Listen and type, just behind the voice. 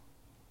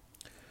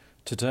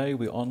Today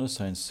we honour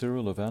Saint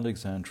Cyril of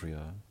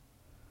Alexandria,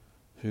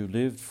 who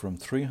lived from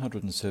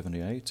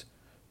 378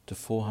 to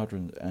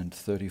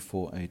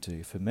 434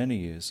 AD. For many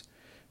years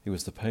he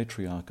was the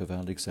Patriarch of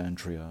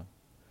Alexandria.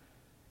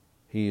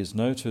 He is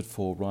noted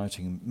for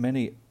writing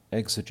many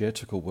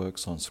exegetical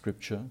works on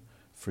Scripture,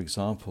 for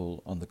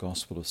example on the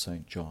Gospel of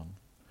St. John,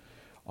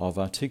 of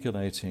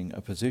articulating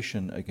a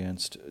position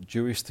against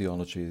Jewish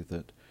theology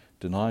that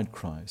denied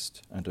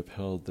Christ and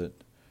upheld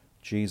that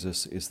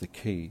Jesus is the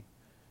key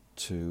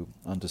to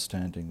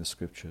understanding the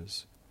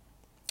Scriptures,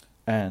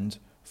 and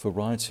for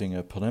writing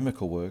a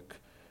polemical work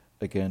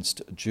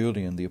against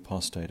Julian the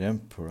Apostate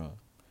Emperor.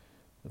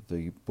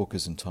 The book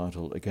is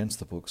entitled Against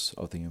the Books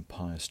of the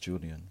Impious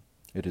Julian.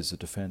 It is a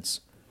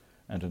defense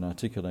and an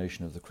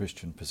articulation of the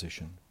Christian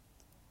position.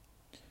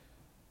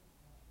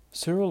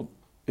 Cyril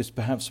is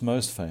perhaps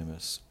most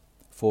famous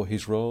for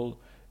his role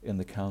in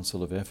the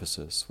Council of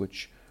Ephesus,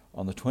 which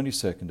on the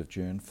 22nd of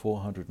June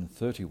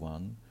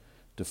 431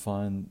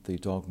 defined the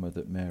dogma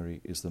that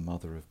Mary is the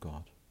Mother of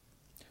God.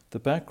 The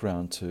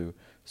background to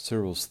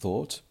Cyril's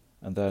thought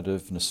and that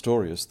of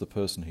Nestorius, the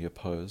person he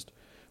opposed,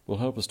 will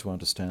help us to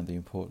understand the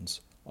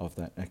importance of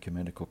that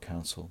ecumenical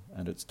council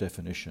and its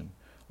definition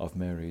of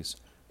Mary's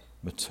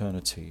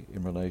maternity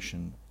in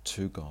relation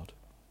to God.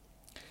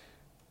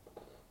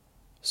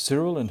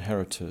 Cyril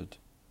inherited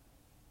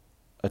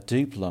a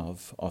deep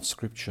love of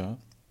Scripture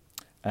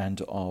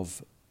and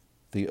of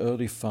the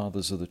early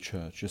fathers of the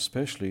Church,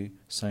 especially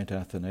St.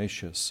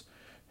 Athanasius,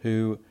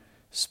 who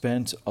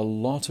spent a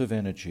lot of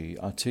energy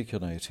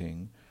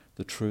articulating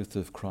the truth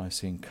of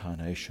Christ's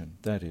incarnation,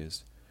 that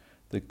is,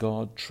 that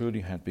God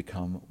truly had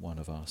become one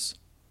of us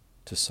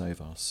to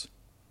save us.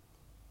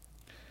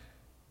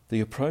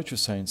 The approach of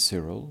St.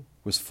 Cyril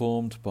was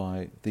formed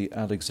by the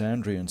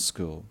Alexandrian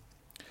school,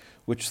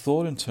 which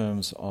thought in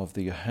terms of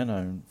the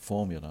Johannine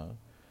formula,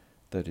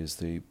 that is,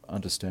 the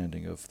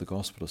understanding of the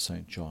Gospel of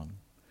St. John,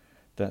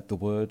 that the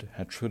Word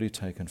had truly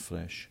taken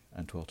flesh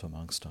and dwelt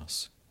amongst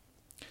us.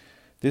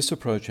 This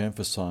approach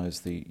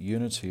emphasized the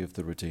unity of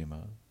the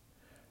Redeemer,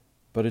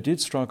 but it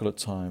did struggle at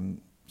times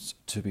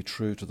to be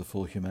true to the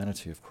full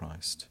humanity of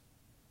Christ.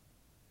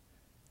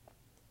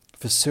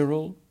 For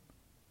Cyril,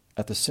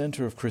 at the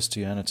center of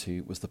Christianity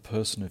was the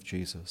person of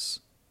Jesus,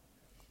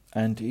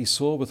 and he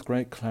saw with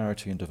great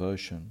clarity and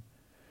devotion,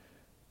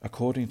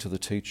 according to the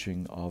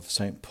teaching of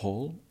St.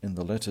 Paul in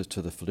the letter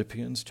to the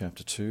Philippians,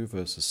 chapter 2,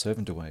 verses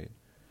 7 to 8,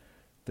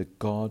 that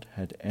God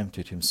had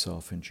emptied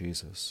himself in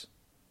Jesus.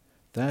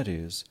 That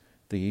is,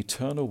 the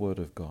eternal Word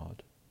of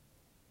God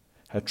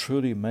had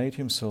truly made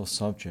himself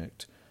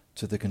subject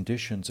to the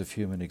conditions of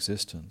human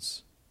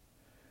existence,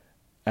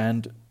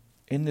 and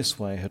in this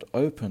way had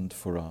opened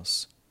for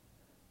us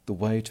the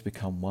way to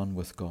become one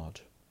with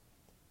God.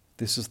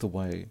 This is the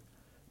way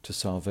to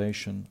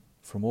salvation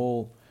from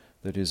all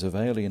that is of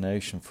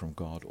alienation from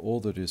God, all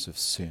that is of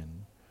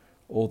sin,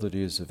 all that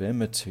is of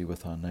enmity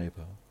with our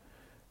neighbour,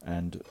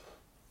 and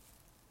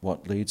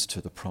what leads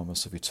to the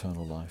promise of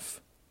eternal life.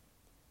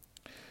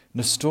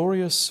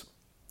 Nestorius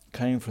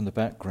came from the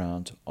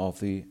background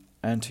of the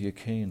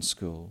Antiochian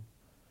school,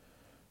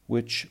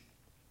 which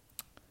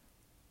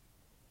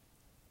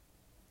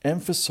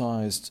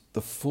emphasized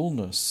the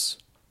fullness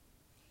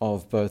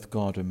of both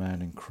God and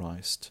man in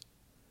Christ,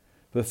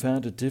 but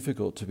found it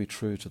difficult to be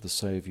true to the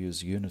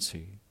Saviour's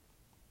unity.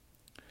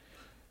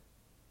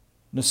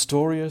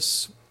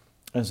 Nestorius,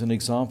 as an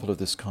example of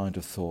this kind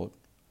of thought,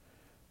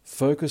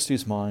 focused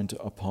his mind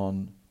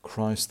upon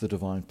Christ the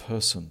divine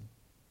person,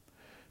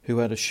 who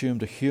had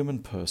assumed a human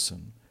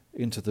person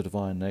into the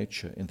divine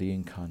nature in the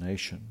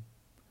incarnation.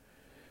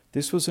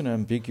 This was an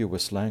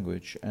ambiguous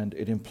language, and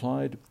it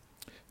implied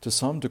to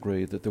some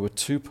degree that there were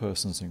two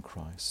persons in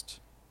Christ.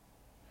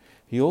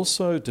 He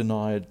also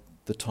denied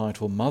the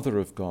title Mother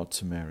of God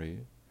to Mary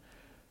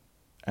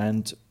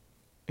and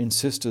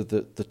insisted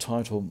that the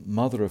title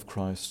Mother of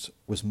Christ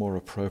was more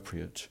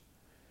appropriate.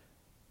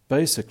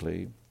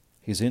 Basically,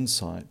 his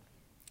insight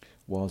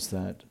was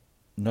that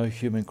no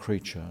human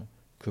creature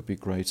could be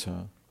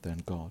greater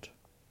than God.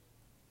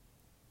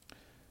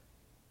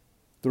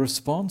 The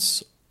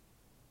response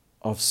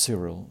of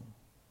Cyril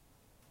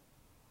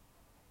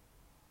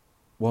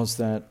was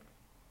that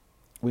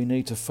we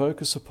need to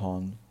focus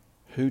upon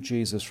who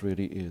Jesus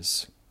really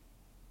is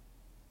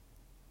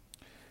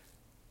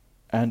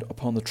and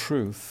upon the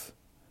truth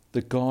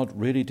that God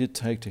really did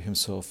take to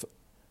himself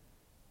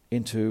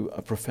into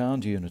a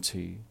profound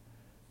unity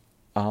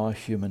our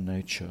human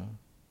nature.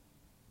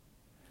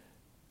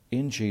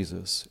 In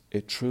Jesus,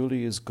 it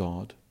truly is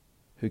God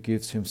who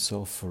gives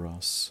himself for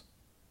us.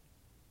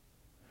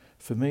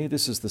 For me,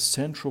 this is the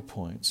central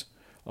point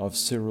of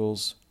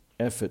Cyril's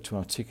effort to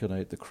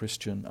articulate the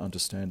Christian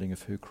understanding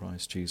of who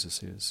Christ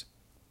Jesus is.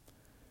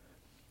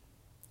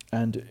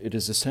 And it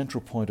is a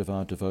central point of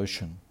our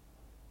devotion.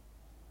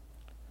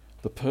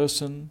 The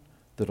person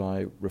that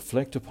I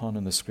reflect upon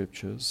in the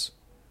Scriptures,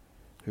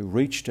 who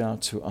reached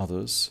out to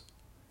others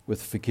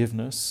with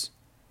forgiveness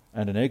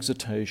and an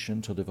exhortation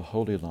to live a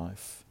holy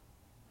life,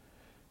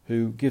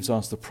 who gives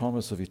us the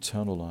promise of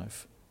eternal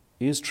life,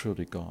 is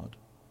truly God.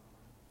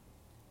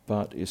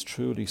 but is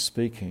truly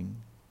speaking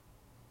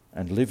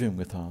and living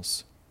with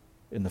us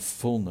in the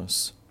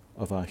fullness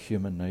of our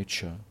human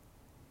nature.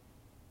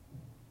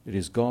 It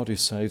is God who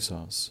saves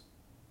us,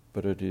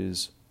 but it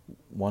is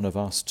one of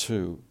us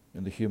too,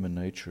 in the human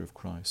nature of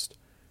Christ,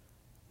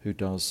 who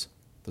does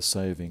the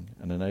saving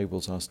and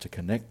enables us to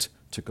connect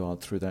to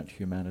God through that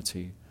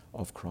humanity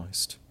of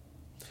Christ.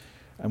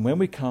 And when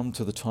we come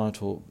to the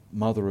title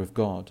Mother of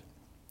God,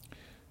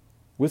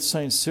 with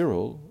St.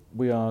 Cyril,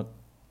 we are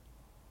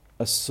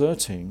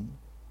asserting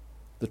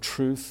the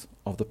truth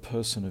of the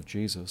person of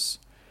Jesus.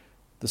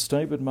 The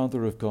statement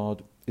Mother of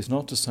God is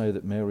not to say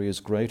that Mary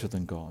is greater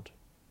than God,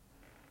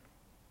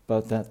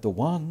 but that the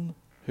one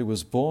who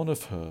was born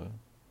of her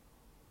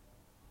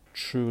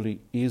truly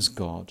is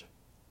God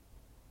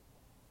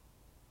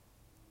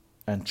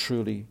and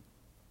truly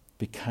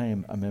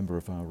became a member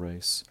of our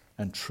race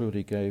and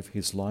truly gave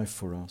his life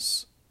for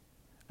us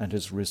and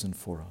has risen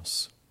for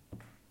us.